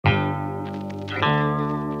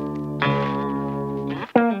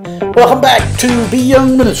Welcome back to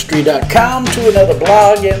BYoungMinistry.com, to another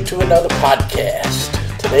blog and to another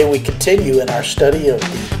podcast. Today we continue in our study of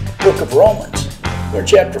the book of Romans. We're in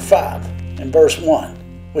chapter 5 and verse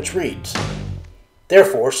 1, which reads,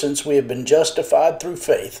 "Therefore, since we have been justified through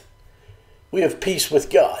faith, we have peace with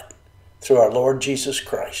God through our Lord Jesus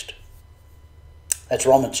Christ." That's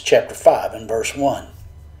Romans chapter 5 and verse 1.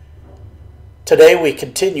 Today we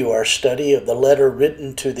continue our study of the letter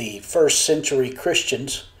written to the first century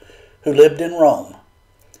Christians who lived in Rome.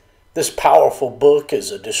 This powerful book is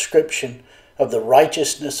a description of the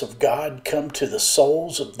righteousness of God come to the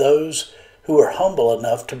souls of those who are humble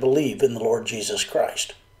enough to believe in the Lord Jesus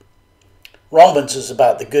Christ. Romans is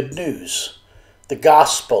about the good news, the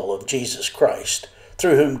gospel of Jesus Christ,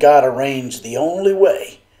 through whom God arranged the only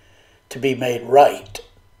way to be made right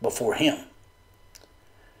before Him.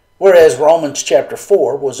 Whereas Romans chapter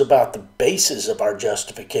 4 was about the basis of our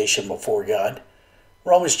justification before God,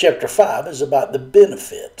 Romans chapter 5 is about the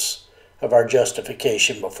benefits of our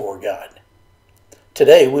justification before God.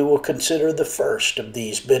 Today we will consider the first of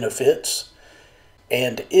these benefits,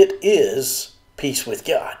 and it is peace with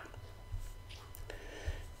God.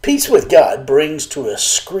 Peace with God brings to a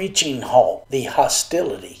screeching halt the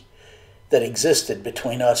hostility that existed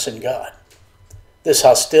between us and God. This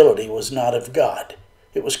hostility was not of God.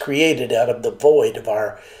 It was created out of the void of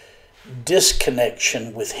our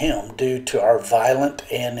disconnection with Him due to our violent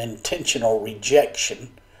and intentional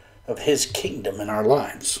rejection of His kingdom in our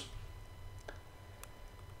lives.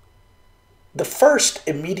 The first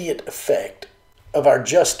immediate effect of our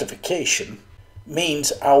justification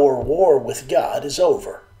means our war with God is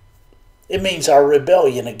over. It means our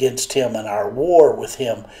rebellion against Him and our war with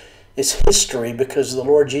Him is history, because the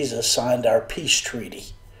Lord Jesus signed our peace treaty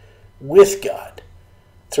with God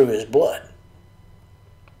through His blood.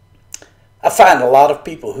 I find a lot of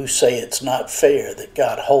people who say it's not fair that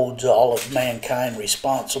God holds all of mankind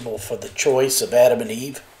responsible for the choice of Adam and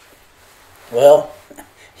Eve. Well,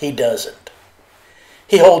 He doesn't.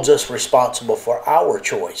 He holds us responsible for our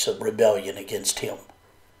choice of rebellion against Him.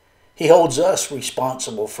 He holds us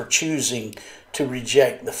responsible for choosing to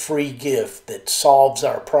reject the free gift that solves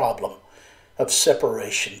our problem of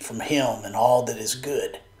separation from Him and all that is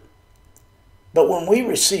good. But when we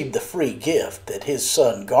receive the free gift that His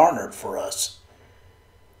Son garnered for us,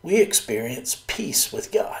 we experience peace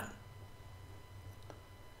with God.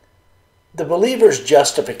 The believer's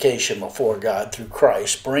justification before God through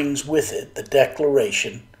Christ brings with it the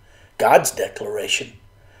declaration, God's declaration,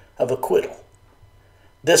 of acquittal.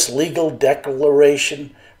 This legal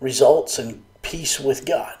declaration results in peace with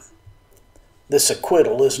God. This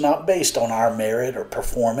acquittal is not based on our merit or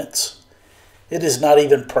performance. It is not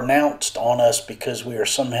even pronounced on us because we are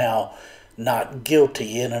somehow not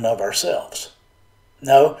guilty in and of ourselves.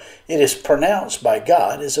 No, it is pronounced by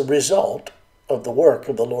God as a result of the work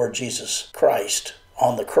of the Lord Jesus Christ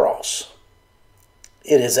on the cross.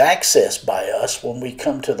 It is accessed by us when we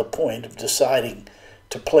come to the point of deciding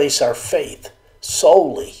to place our faith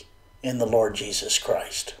solely in the Lord Jesus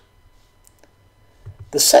Christ.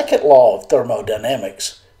 The second law of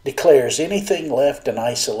thermodynamics declares anything left in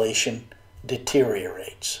isolation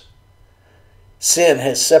deteriorates. Sin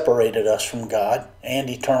has separated us from God and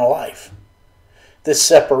eternal life. This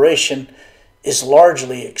separation is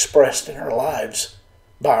largely expressed in our lives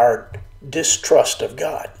by our distrust of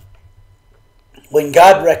God. When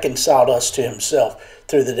God reconciled us to Himself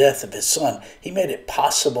through the death of His Son, He made it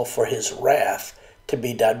possible for His wrath to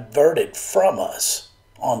be diverted from us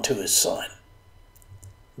onto His Son.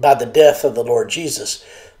 By the death of the Lord Jesus,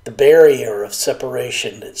 the barrier of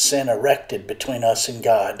separation that sin erected between us and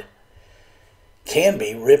God can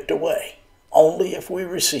be ripped away only if we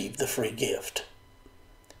receive the free gift.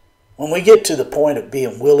 When we get to the point of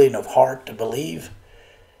being willing of heart to believe,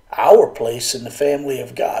 our place in the family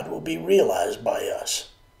of God will be realized by us.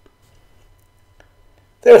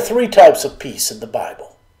 There are three types of peace in the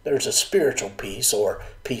Bible. There's a spiritual peace, or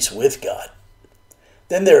peace with God.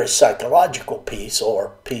 Then there is psychological peace,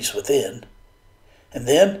 or peace within. And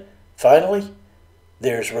then, finally,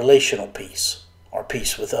 there's relational peace, or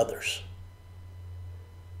peace with others.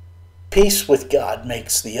 Peace with God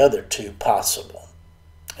makes the other two possible,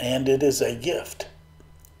 and it is a gift.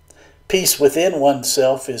 Peace within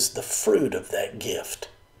oneself is the fruit of that gift,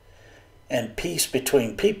 and peace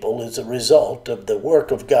between people is a result of the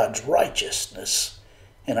work of God's righteousness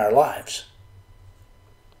in our lives.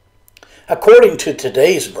 According to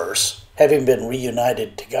today's verse, having been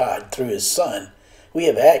reunited to God through His Son, we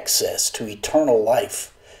have access to eternal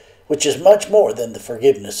life, which is much more than the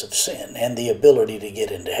forgiveness of sin and the ability to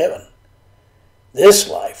get into heaven. This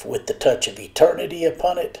life, with the touch of eternity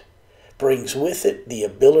upon it, brings with it the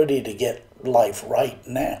ability to get life right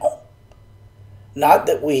now. Not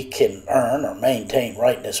that we can earn or maintain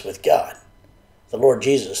rightness with God. The Lord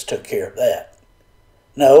Jesus took care of that.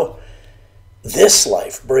 No, this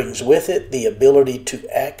life brings with it the ability to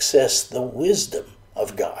access the wisdom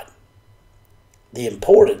of God. The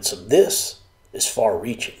importance of this is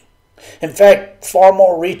far-reaching. In fact, far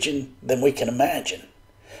more reaching than we can imagine,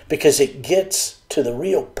 because it gets to the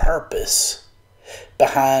real purpose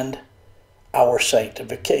behind our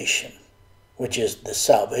sanctification, which is the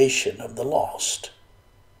salvation of the lost.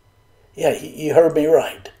 Yeah, you heard me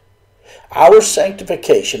right. Our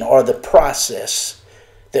sanctification, or the process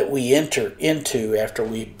that we enter into after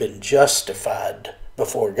we've been justified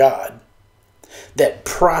before God, that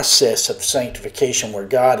process of sanctification where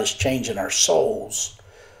God is changing our souls,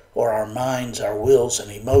 or our minds, our wills,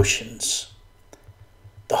 and emotions,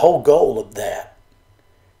 the whole goal of that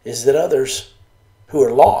is that others who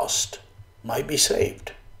are lost might be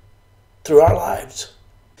saved through our lives.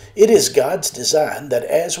 It is God's design that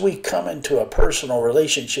as we come into a personal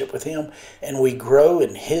relationship with Him and we grow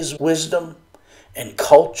in His wisdom and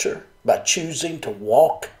culture by choosing to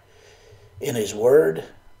walk in His Word,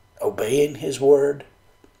 obeying His Word,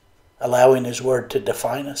 allowing His Word to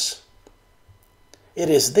define us, it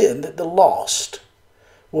is then that the lost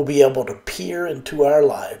will be able to peer into our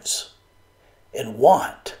lives and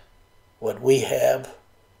want what we have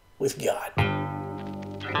with God.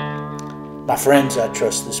 My friends, I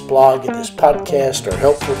trust this blog and this podcast are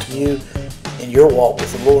helpful to you in your walk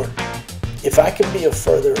with the Lord. If I can be of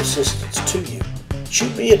further assistance to you,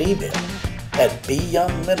 shoot me an email at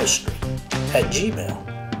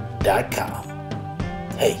BYoungMinistry@gmail.com.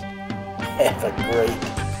 Hey, have a great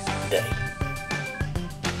day.